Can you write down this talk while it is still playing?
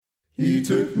He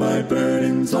took my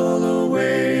burdens all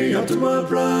away, up to a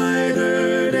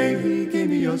brighter day. He gave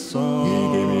me a song,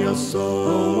 he gave me a song,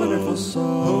 a wonderful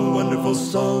song, a wonderful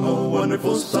song, a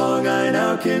wonderful song I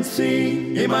now can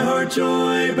sing. In my heart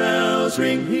joy bells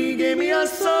ring. He gave me a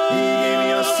song, he gave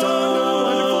me a song, a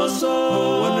wonderful song,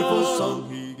 a wonderful song.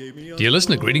 Dear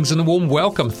listener, greetings and a warm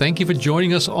welcome. Thank you for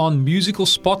joining us on Musical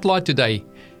Spotlight today.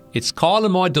 It's Carl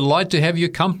and my delight to have your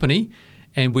company,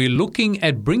 and we're looking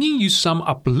at bringing you some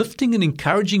uplifting and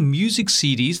encouraging music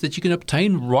CDs that you can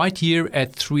obtain right here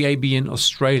at 3ABN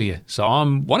Australia. So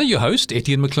I'm one of your hosts,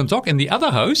 Etienne McClintock, and the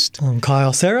other host... I'm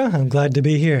Kyle Serra. I'm glad to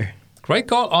be here. Great,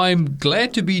 Carl. I'm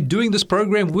glad to be doing this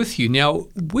program with you. Now,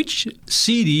 which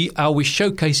CD are we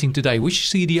showcasing today? Which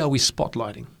CD are we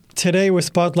spotlighting? Today we're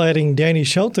spotlighting Danny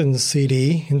Shelton's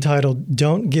CD entitled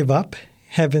Don't Give Up,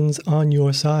 Heaven's on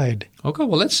Your Side. Okay,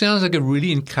 well, that sounds like a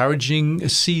really encouraging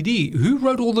CD. Who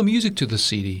wrote all the music to the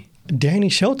CD? Danny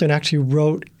Shelton actually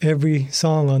wrote every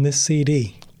song on this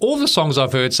CD. All the songs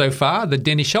I've heard so far that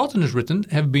Danny Shelton has written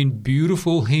have been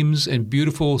beautiful hymns and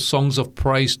beautiful songs of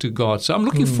praise to God. So I'm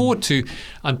looking forward to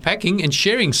unpacking and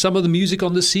sharing some of the music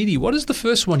on the CD. What is the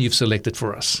first one you've selected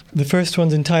for us? The first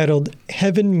one's entitled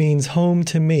Heaven Means Home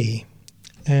to Me.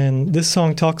 And this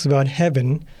song talks about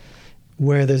heaven,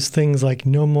 where there's things like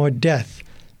no more death,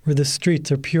 where the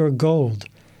streets are pure gold.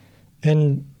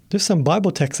 And there's some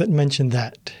Bible texts that mention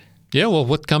that. Yeah, well,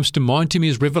 what comes to mind to me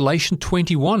is Revelation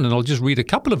 21, and I'll just read a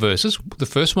couple of verses. The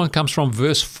first one comes from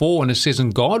verse 4, and it says,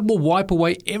 And God will wipe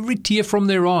away every tear from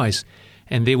their eyes,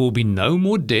 and there will be no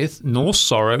more death, nor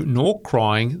sorrow, nor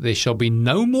crying. There shall be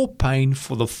no more pain,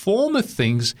 for the former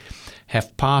things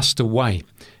have passed away.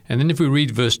 And then if we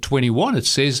read verse 21, it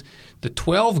says, The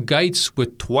 12 gates were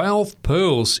 12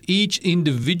 pearls. Each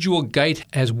individual gate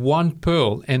has one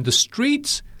pearl, and the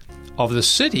streets of the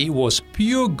city was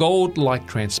pure gold like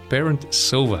transparent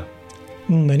silver.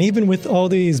 And even with all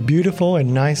these beautiful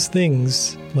and nice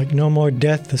things, like no more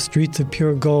death, the streets of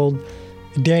pure gold,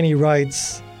 Danny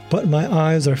writes, But my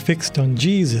eyes are fixed on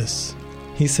Jesus.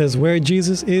 He says, Where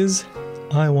Jesus is,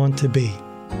 I want to be.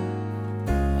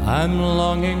 I'm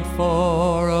longing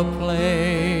for a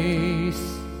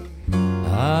place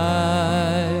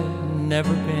I've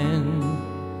never been,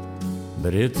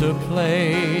 but it's a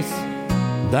place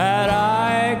that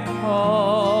I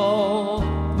call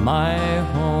my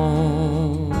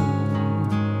home,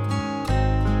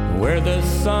 where the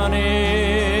sun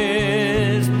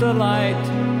is the light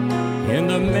in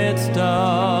the midst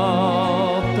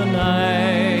of the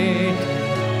night.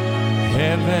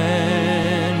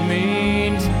 Heaven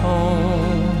means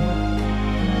home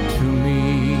to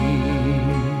me.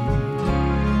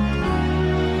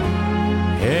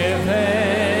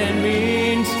 Heaven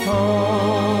means home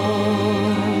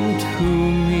to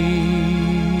me,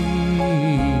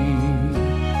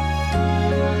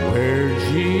 where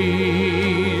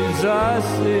Jesus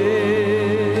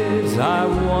is, I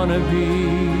want to be.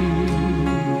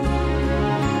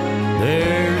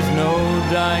 There's no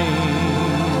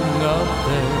dying up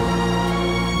there,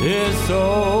 this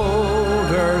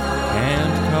old earth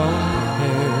can't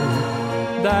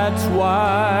compare. That's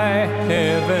why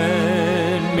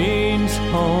heaven means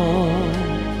home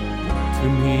to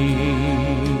me.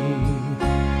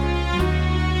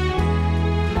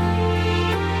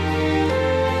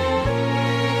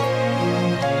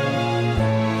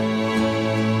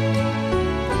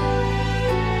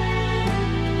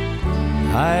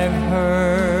 I've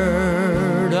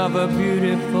heard of a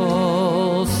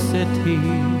beautiful city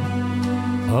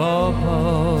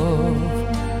above,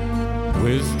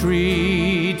 with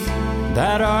streets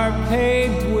that are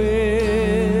paved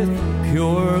with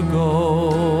pure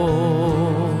gold.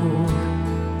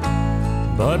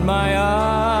 But my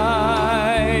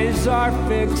eyes are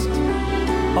fixed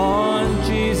on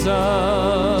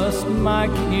Jesus, my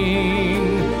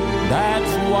King.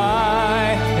 That's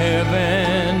why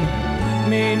heaven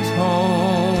means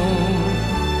home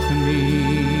to me.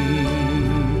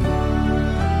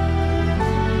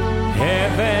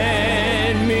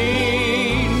 Heaven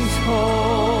means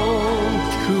home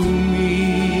to me,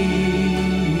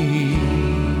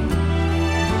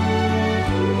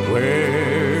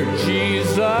 where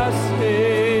Jesus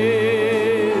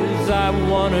is, I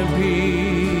want to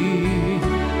be.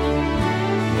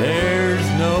 There's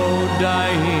no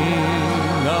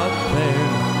dying up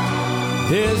there,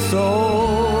 this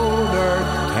old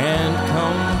earth can't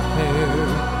compare.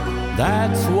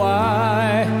 That's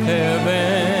why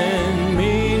heaven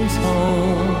means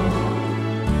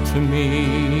home to me.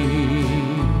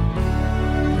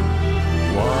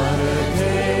 What a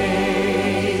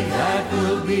day that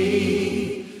will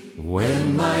be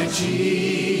when my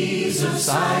Jesus Jesus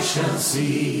I shall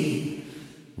see.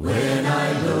 When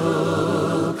I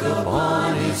look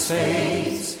upon his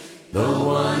face, the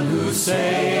one who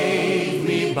saved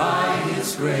me by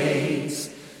his grace,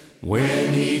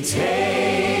 when he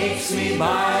takes me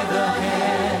by the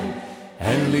hand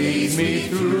and leads me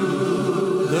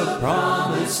through the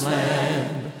promised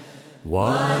land,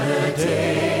 what a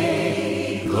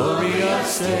day,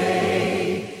 glorious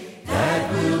day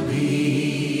that will be.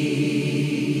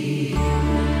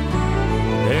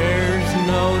 There's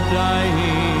no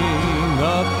dying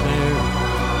up there,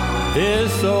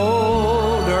 this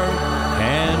old earth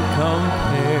can't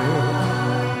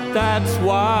compare. That's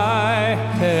why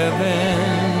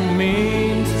heaven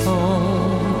means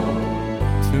home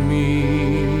to me.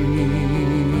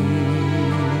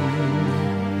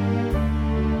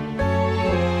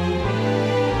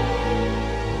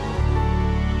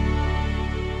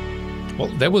 Well,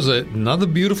 that was another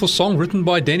beautiful song written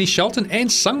by Danny Shelton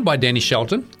and sung by Danny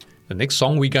Shelton. The next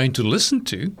song we're going to listen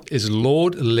to is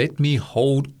Lord, Let Me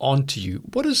Hold On To You.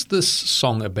 What is this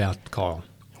song about, Kyle?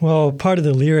 Well, part of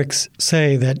the lyrics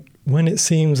say that when it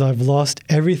seems I've lost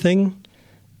everything,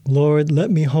 Lord,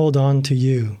 let me hold on to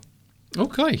you.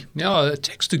 Okay, now a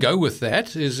text to go with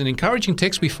that is an encouraging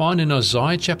text we find in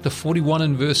Isaiah chapter 41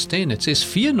 and verse 10. It says,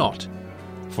 "Fear not,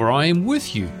 for I am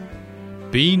with you.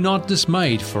 Be not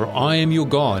dismayed, for I am your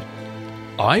God.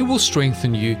 I will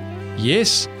strengthen you.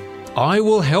 Yes, I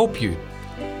will help you.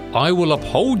 I will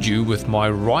uphold you with my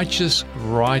righteous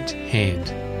right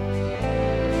hand."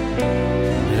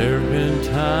 There have been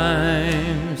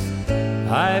times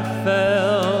I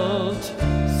felt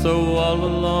so all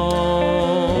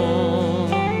alone,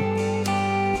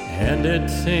 and it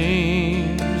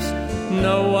seems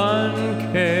no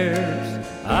one cares.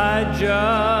 I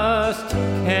just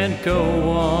can't go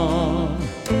on.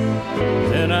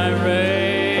 Then I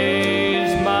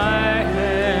raise my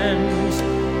hands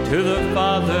to the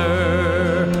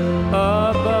Father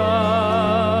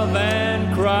above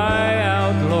and cry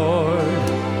out, Lord,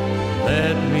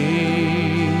 let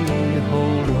me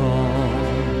hold on.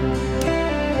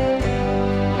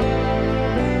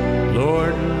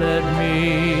 Lord, let me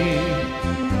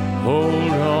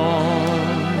hold on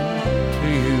to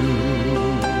you.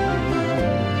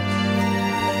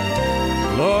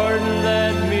 Lord,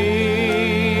 let me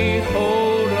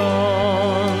hold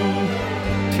on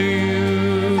to you.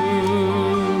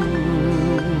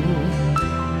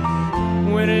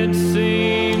 When it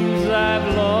seems I've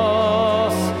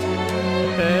lost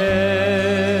everything,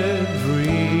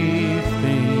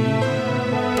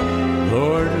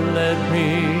 Lord, let me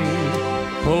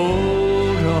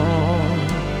hold on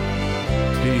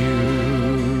to you.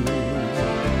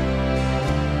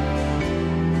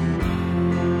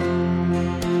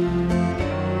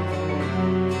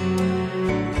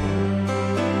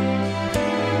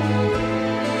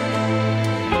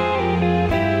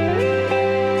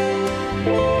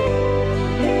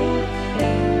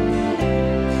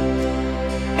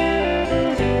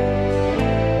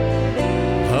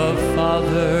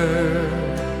 Father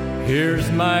hears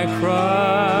my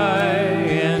cry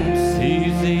and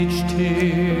sees each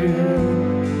tear,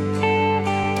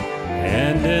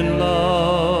 and in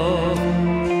love,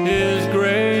 his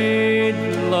great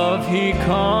love, he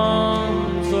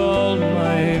calms all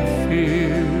my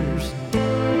fears.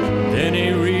 Then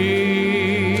he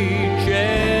reaches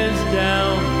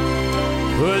down,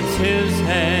 puts his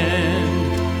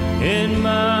hand in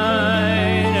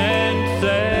mine and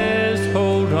says,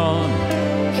 hold on,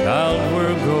 child,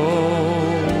 we're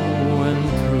going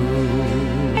through.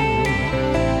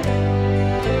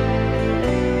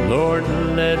 Lord,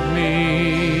 let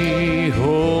me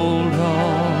hold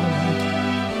on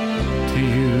to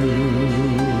you.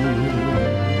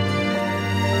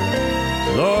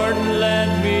 Lord, let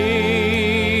me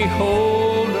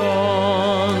hold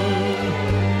on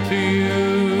to you.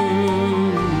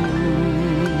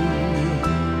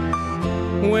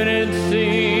 When it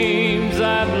seems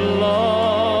I've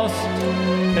lost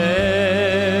everything,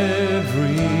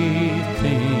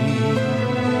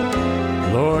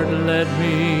 Lord, let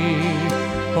me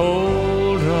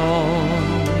hold on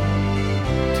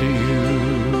to you.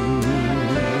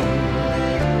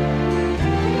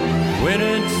 When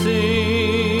it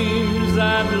seems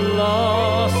I've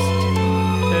lost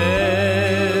everything,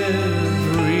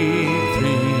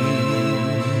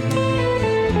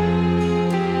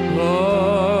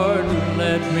 Lord,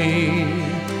 let me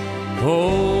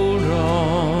hold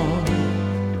on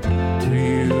to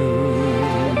you.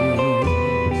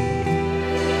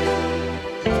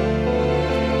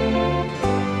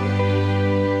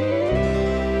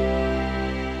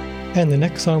 And the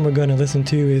next song we're going to listen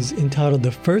to is entitled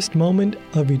The First Moment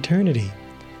of Eternity.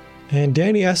 And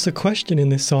Danny asks a question in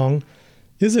this song,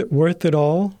 is it worth it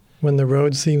all when the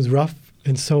road seems rough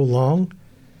and so long?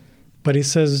 But he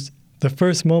says the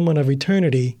first moment of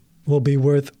eternity will be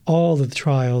worth all the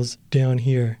trials down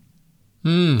here.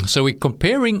 So we're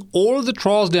comparing all of the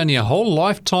trials down here, whole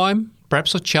lifetime,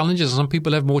 perhaps of challenges. Some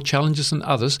people have more challenges than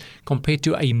others, compared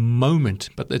to a moment.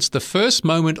 But it's the first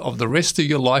moment of the rest of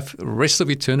your life, rest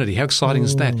of eternity. How exciting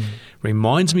is that?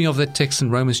 Reminds me of that text in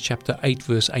Romans chapter 8,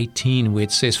 verse 18, where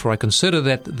it says, "For I consider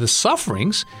that the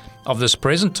sufferings of this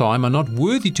present time are not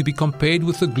worthy to be compared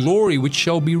with the glory which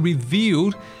shall be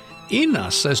revealed in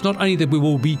us." So it's not only that we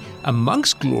will be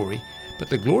amongst glory,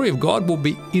 but the glory of God will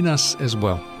be in us as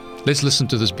well. Let's listen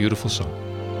to this beautiful song.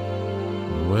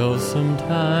 Well,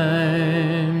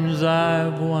 sometimes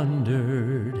I've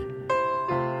wondered,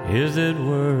 is it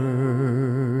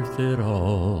worth it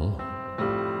all?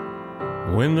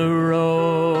 When the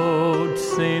road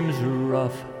seems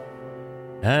rough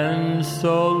and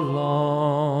so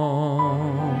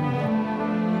long,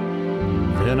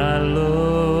 then I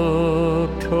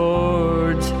look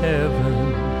towards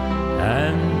heaven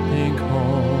and think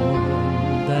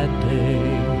on that day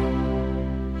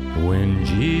when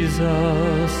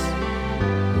Jesus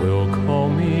will call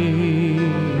me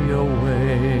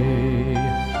away.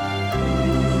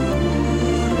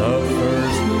 The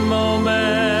first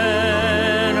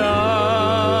moment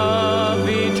of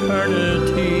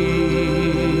eternity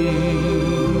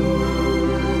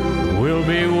will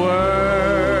be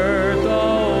worth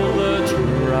all the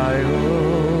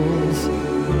trials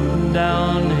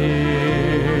down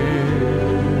here.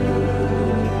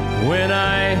 When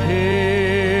I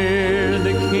hear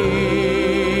the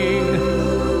King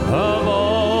of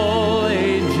all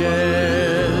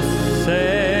ages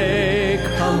say,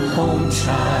 "Come home,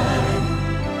 child,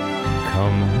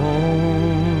 come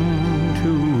home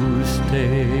to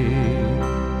stay."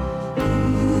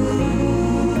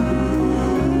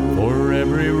 For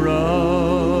every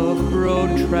rough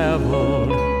road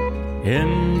traveled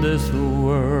in this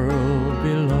world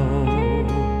below,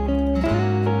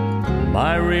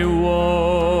 my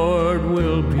reward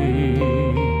will be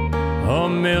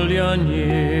 1,000,000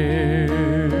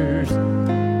 years.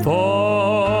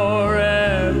 For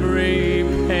every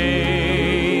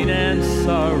pain and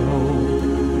sorrow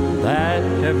that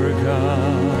ever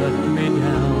got me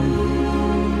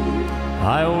down,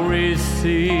 I'll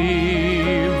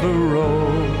receive a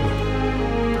robe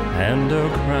and a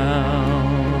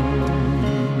crown.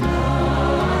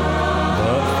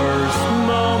 The first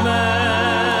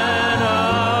moment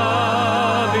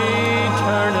of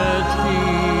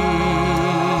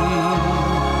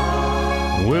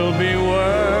eternity will be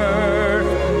worth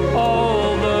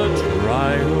all the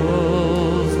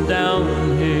trials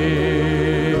down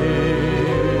here.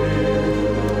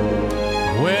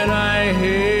 When I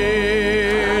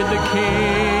hear the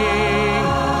King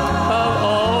of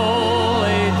all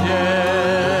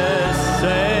ages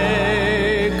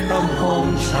say, "Come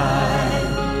home, child,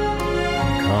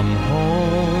 come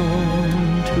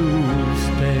home to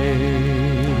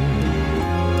stay."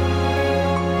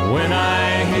 When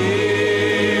I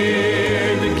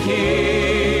hear the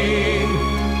King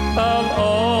of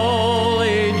all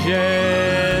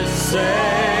ages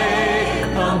say,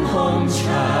 "Come home,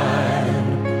 child,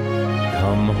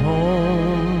 come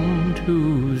home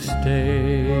to stay."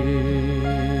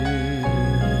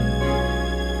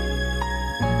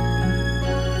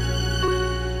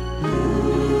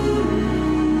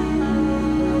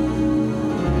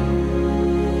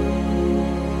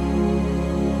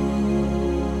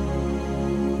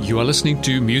 You are listening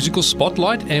to Musical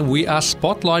Spotlight, and we are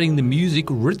spotlighting the music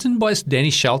written by Danny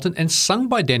Shelton and sung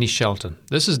by Danny Shelton.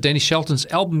 This is Danny Shelton's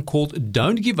album called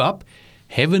Don't Give Up,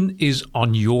 Heaven is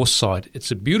on Your Side.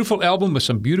 It's a beautiful album with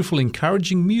some beautiful,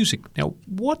 encouraging music. Now,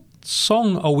 what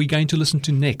song are we going to listen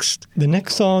to next? The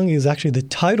next song is actually the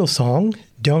title song,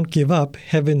 Don't Give Up,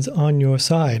 Heaven's on Your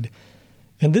Side.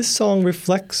 And this song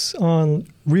reflects on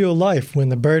real life when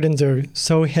the burdens are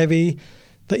so heavy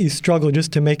that you struggle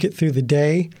just to make it through the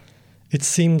day. It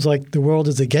seems like the world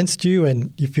is against you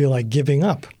and you feel like giving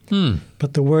up.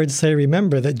 But the words say,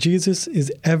 remember that Jesus is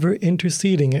ever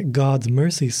interceding at God's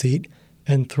mercy seat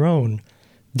and throne.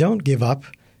 Don't give up.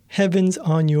 Heaven's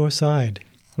on your side.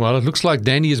 Well, it looks like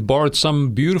Danny has borrowed some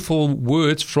beautiful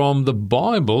words from the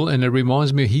Bible, and it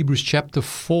reminds me of Hebrews chapter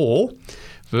 4,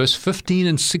 verse 15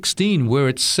 and 16, where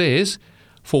it says,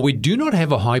 "For we do not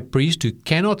have a high priest who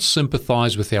cannot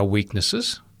sympathize with our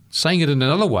weaknesses." Saying it in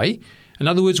another way, in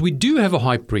other words, we do have a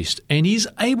high priest, and he's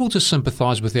able to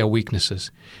sympathize with our weaknesses,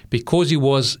 because he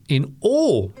was in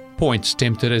all points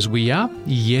tempted as we are,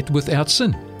 yet without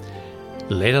sin.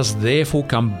 Let us therefore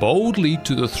come boldly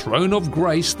to the throne of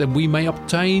grace, that we may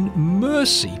obtain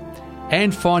mercy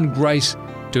and find grace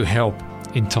to help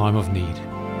in time of need.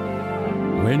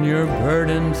 When your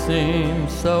burden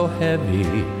seems so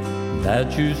heavy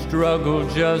that you struggle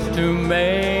just to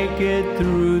make it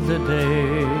through the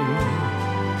day,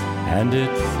 and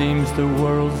it seems the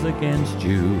world's against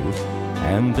you,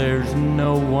 and there's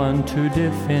no one to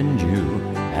defend you,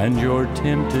 and you're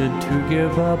tempted to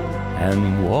give up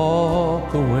and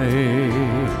walk away.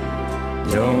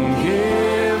 Don't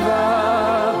give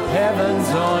up, heaven's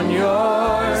on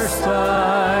your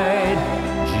side.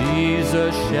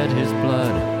 Jesus shed his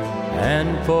blood,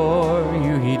 and for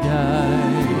you he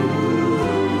died.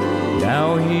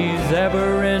 Now he's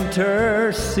ever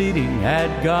interceding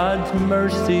at God's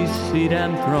mercy seat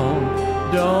and throne.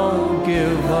 Don't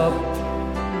give up,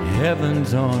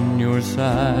 heaven's on your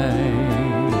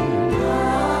side.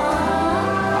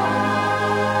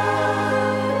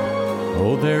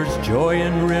 Oh, there's joy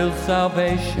in real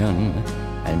salvation,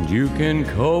 and you can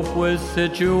cope with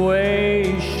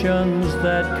situations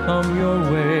that come your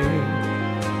way.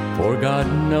 For God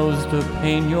knows the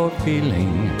pain you're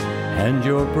feeling, and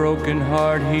your broken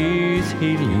heart he's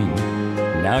healing.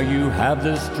 Now you have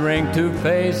the strength to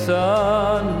face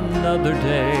another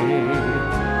day.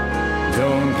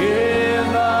 Don't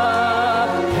give up,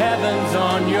 heaven's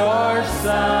on your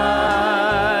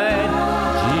side.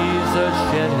 Jesus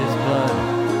shed his blood,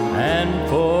 and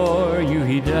for you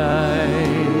he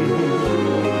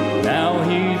died. Now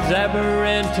he's ever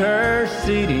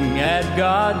interceding at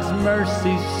God's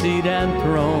mercy seat and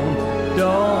throne.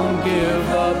 Don't give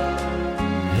up,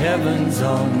 heaven's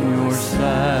on your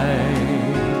side.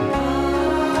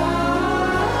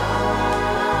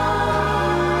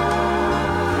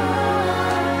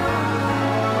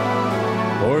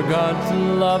 For God's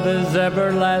love is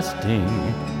everlasting.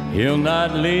 He'll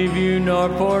not leave you nor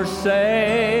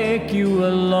forsake you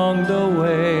along the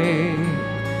way.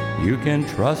 You can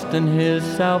trust in his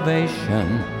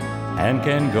salvation and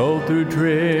can go through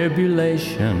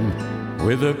tribulation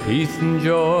with a peace and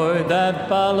joy that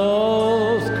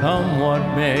follows, come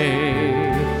what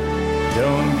may.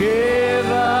 Don't give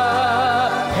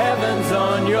up, heaven's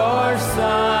on your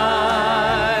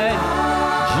side.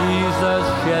 Jesus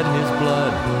shed his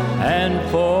blood, and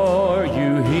for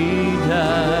you he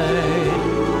died.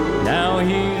 Now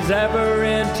he's ever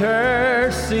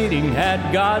interceding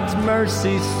at God's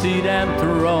mercy seat and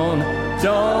throne.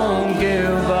 Don't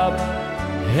give up,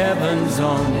 heaven's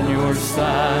on your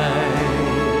side.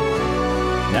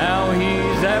 Now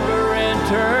he's ever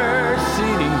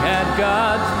interceding at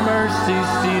God's mercy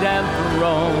seat and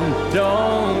throne.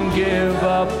 Don't give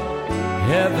up,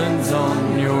 heaven's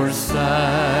on your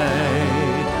side.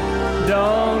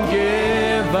 Don't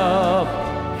give up,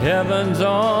 heaven's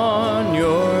on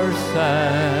your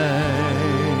side.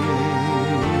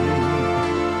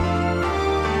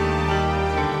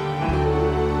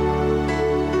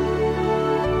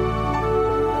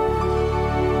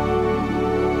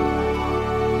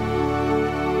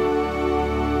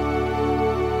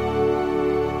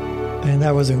 And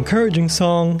that was an encouraging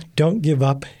song, Don't Give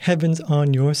Up, Heaven's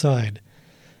on Your Side.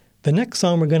 The next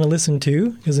song we're going to listen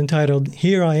to is entitled,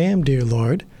 Here I Am, Dear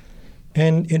Lord,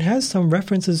 and it has some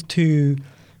references to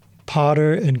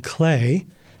potter and clay.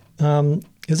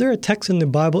 Is there a text in the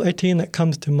Bible, Etienne, that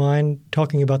comes to mind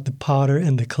talking about the potter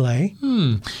and the clay?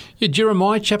 Yeah,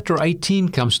 Jeremiah chapter 18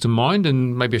 comes to mind,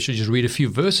 and maybe I should just read a few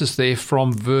verses there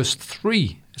from verse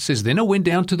 3. It says, Then I went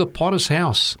down to the potter's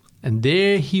house, and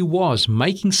there he was,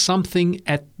 making something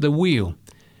at the wheel.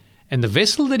 And the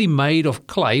vessel that he made of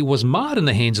clay was marred in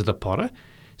the hands of the potter,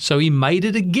 so he made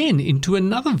it again into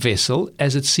another vessel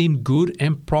as it seemed good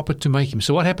and proper to make him.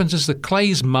 So what happens is the clay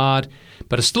is marred,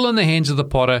 but it's still in the hands of the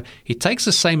potter. He takes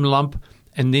the same lump,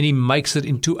 and then he makes it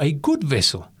into a good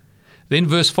vessel. Then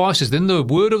verse 5 says, Then the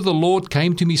word of the Lord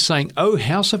came to me, saying, O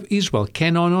house of Israel,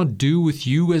 can I not do with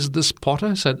you as this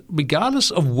potter? So regardless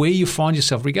of where you find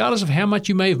yourself, regardless of how much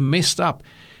you may have messed up,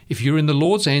 if you're in the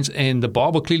Lord's hands, and the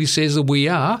Bible clearly says that we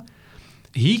are,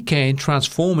 he can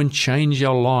transform and change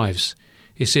our lives.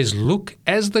 It says, Look,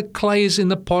 as the clay is in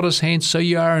the potter's hand, so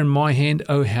you are in my hand,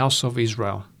 O house of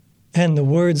Israel. And the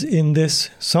words in this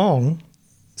song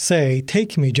say,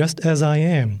 Take me just as I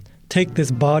am. Take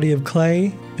this body of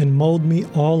clay and mold me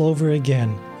all over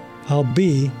again. I'll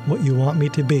be what you want me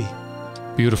to be.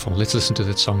 Beautiful. Let's listen to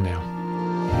that song now.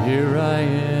 Here I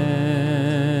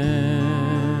am,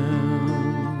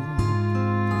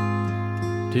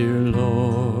 dear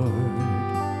Lord,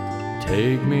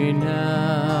 take me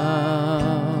now,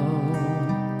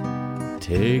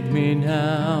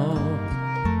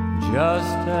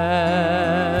 just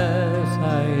as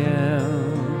I am.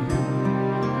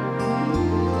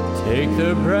 Take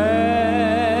the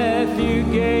breath you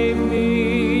gave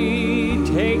me,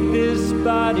 take this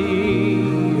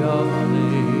body of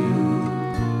clay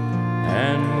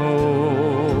and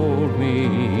mold me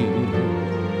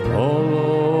all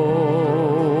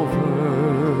over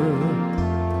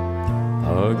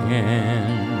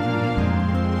again.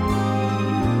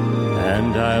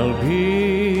 And I'll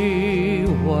be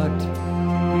what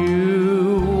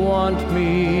you want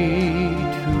me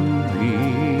to be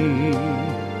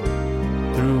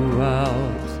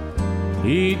throughout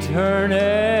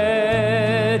eternity.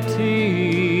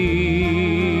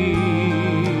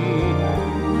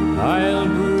 I'll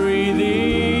breathe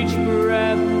each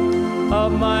breath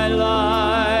of my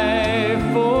life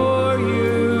for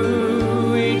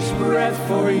you, each breath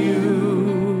for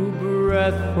you,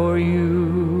 breath for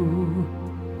you.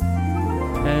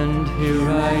 And here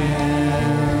I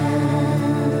am,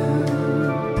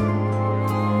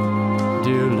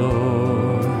 dear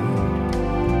Lord,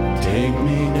 take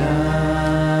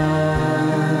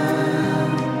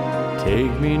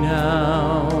me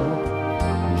now,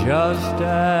 just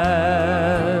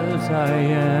as I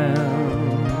am.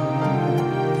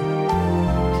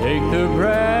 Take the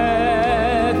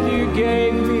breath you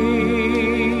gave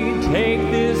me, take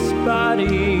this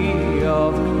body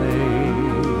of clay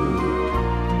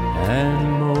and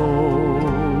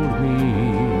mold me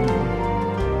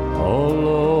all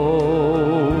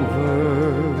over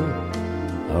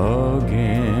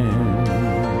again.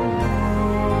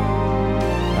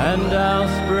 And I'll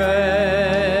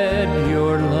spread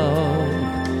your love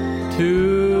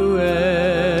to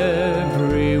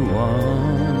everyone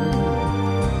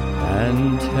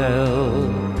and tell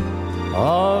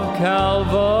of Calvary.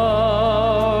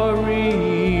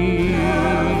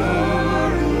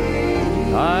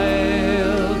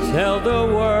 I'll tell the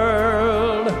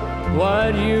world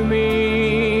what you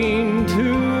mean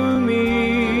to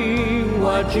me,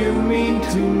 what you mean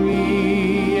to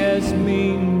me, yes,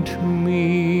 mean to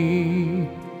me.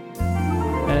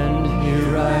 And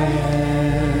here I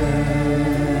am,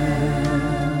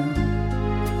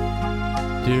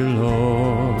 dear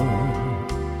Lord,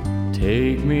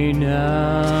 take me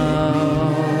now,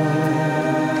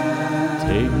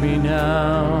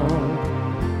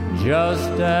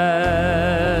 just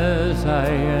as I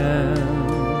am.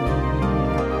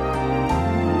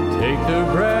 Take the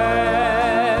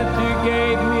breath you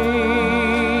gave me,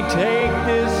 take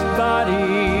this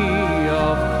body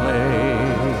of clay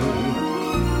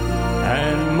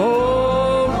and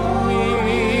mold me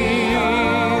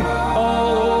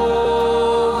all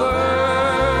over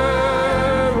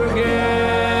again.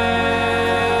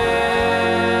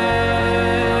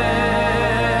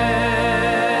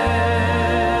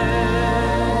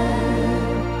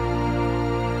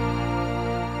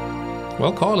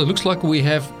 Well, Carl, it looks like we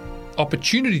have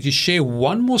opportunity to share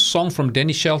one more song from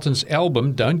Danny Shelton's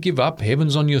album, Don't Give Up,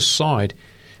 Heaven's on Your Side.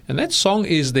 And that song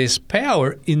is There's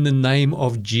Power in the Name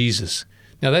of Jesus.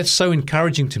 Now, that's so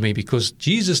encouraging to me because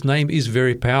Jesus' name is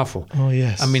very powerful. Oh,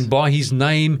 yes. I mean, by his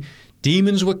name,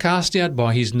 demons were cast out.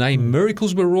 By his name,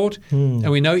 miracles were wrought.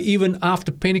 And we know even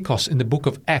after Pentecost in the book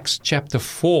of Acts chapter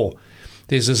 4,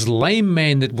 there's this lame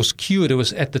man that was cured who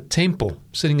was at the temple,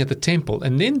 sitting at the temple.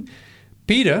 And then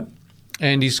Peter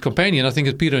and his companion, I think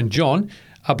it's Peter and John,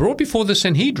 are brought before the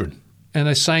Sanhedrin. And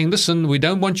they're saying, listen, we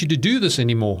don't want you to do this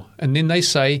anymore. And then they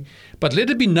say, but let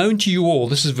it be known to you all,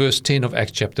 this is verse 10 of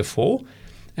Acts chapter 4,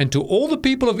 and to all the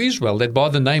people of Israel, that by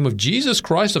the name of Jesus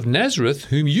Christ of Nazareth,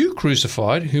 whom you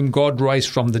crucified, whom God raised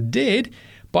from the dead,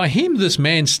 by him this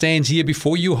man stands here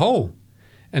before you whole.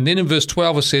 And then in verse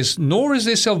 12 it says, nor is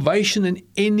there salvation in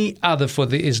any other, for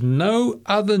there is no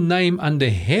other name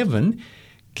under heaven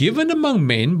given among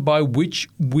men by which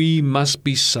we must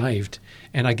be saved.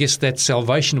 And I guess that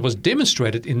salvation was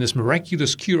demonstrated in this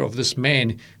miraculous cure of this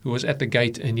man who was at the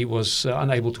gate and he was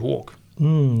unable to walk.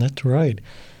 That's right.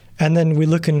 And then we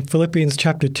look in Philippians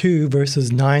chapter 2,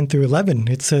 verses 9 through 11.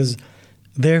 It says,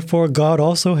 therefore God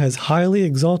also has highly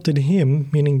exalted him,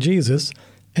 meaning Jesus,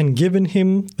 and given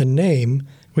him the name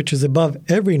which is above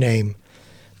every name,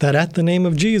 that at the name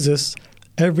of Jesus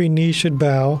every knee should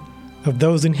bow, of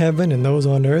those in heaven and those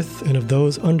on earth and of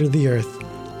those under the earth,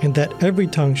 and that every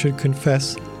tongue should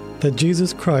confess that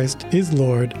Jesus Christ is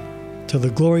Lord, to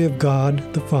the glory of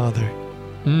God the Father.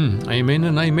 Amen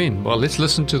and amen. Well, let's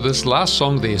listen to this last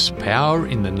song, There's Power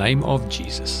in the Name of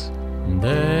Jesus.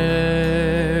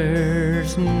 There's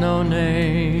no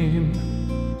name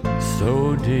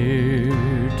so dear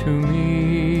to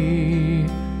me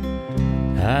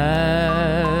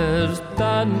as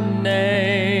the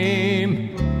name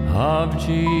of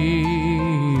Jesus.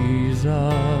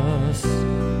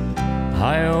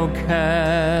 I'll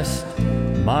cast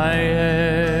my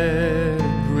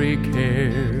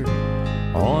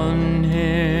On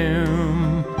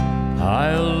him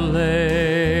I'll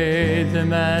lay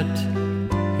them at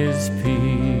his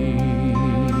feet.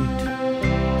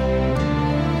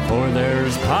 For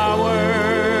there's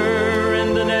power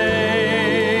in the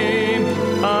name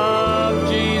of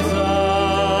Jesus.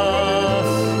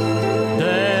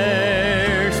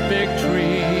 There's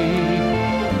victory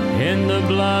in the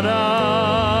blood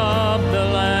of the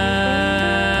Lamb.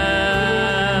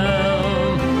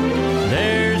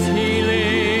 There's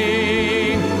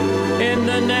healing in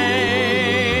the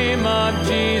name of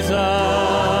Jesus,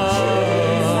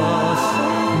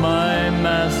 my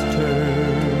Master,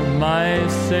 my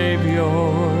Savior,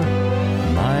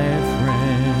 my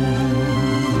friend.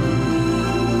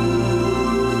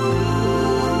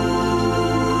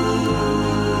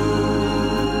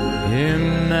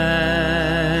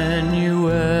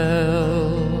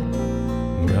 Emmanuel,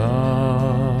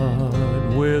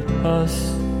 God with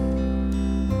us,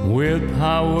 with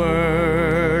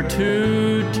power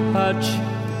to touch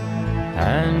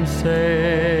and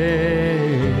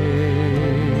save.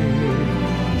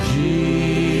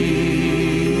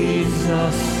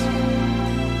 Jesus,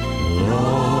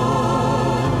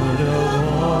 Lord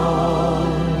of all,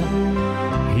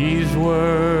 He's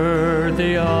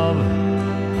worthy of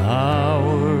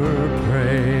our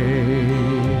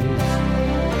praise.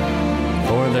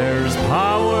 For there's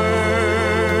power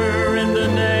in the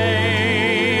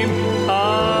name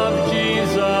of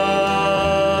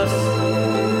Jesus.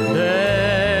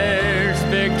 There's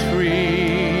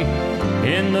victory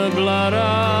in the blood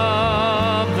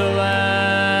of the Lamb.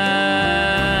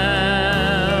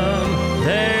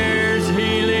 There's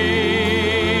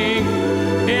healing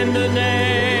in the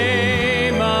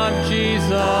name of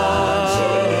Jesus,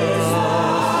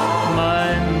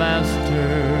 my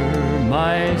Master,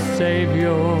 my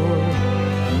Savior,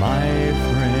 my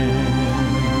friend.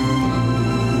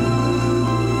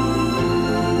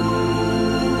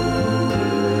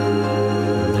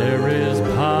 There is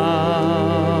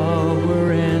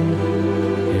power in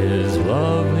His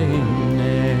loving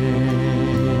name.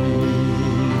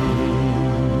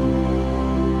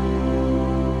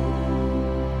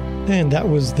 And that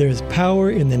was There's Power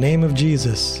in the Name of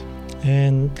Jesus.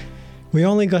 And we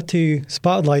only got to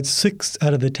spotlight 6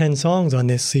 out of the 10 songs on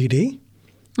this CD.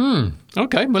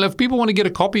 Okay, well, if people want to get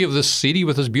a copy of this CD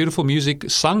with this beautiful music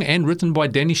sung and written by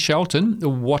Danny Shelton,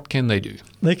 what can they do?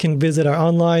 They can visit our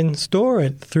online store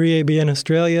at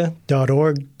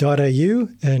 3abnaustralia.org.au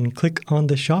and click on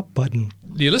the shop button.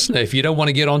 Dear listener, if you don't want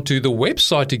to get onto the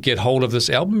website to get hold of this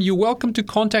album, you're welcome to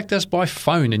contact us by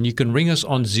phone, and you can ring us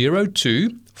on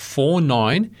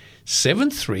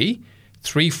 024973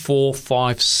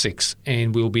 3456,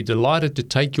 and we'll be delighted to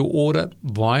take your order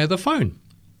via the phone.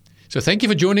 So thank you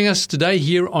for joining us today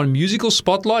here on Musical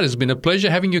Spotlight. It's been a pleasure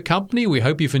having your company. We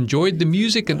hope you've enjoyed the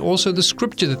music and also the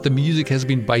scripture that the music has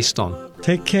been based on.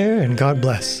 Take care and God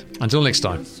bless. Until next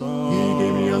time. He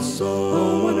gave me a song,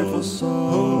 a wonderful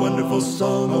song, a wonderful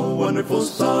song, a wonderful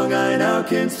song I now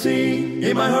can sing.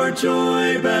 In my heart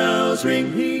joy bells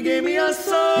ring. He gave me a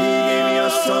song, he gave me a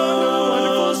song, a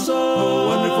wonderful song, a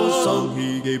wonderful song.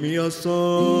 He gave me a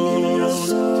song, he gave me a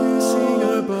song to sing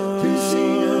about, to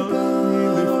sing about.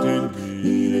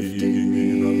 He lifted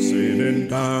me from sitting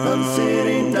down, from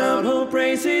sitting down. Oh,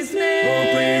 praise His name,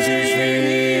 oh, praise His name.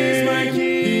 He is my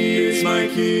King, He is my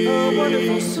King. A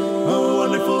wonderful song, a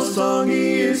wonderful song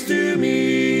He is to me,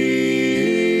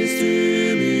 He is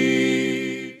to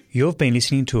me. You've been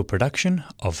listening to a production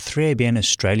of 3ABN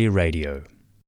Australia Radio.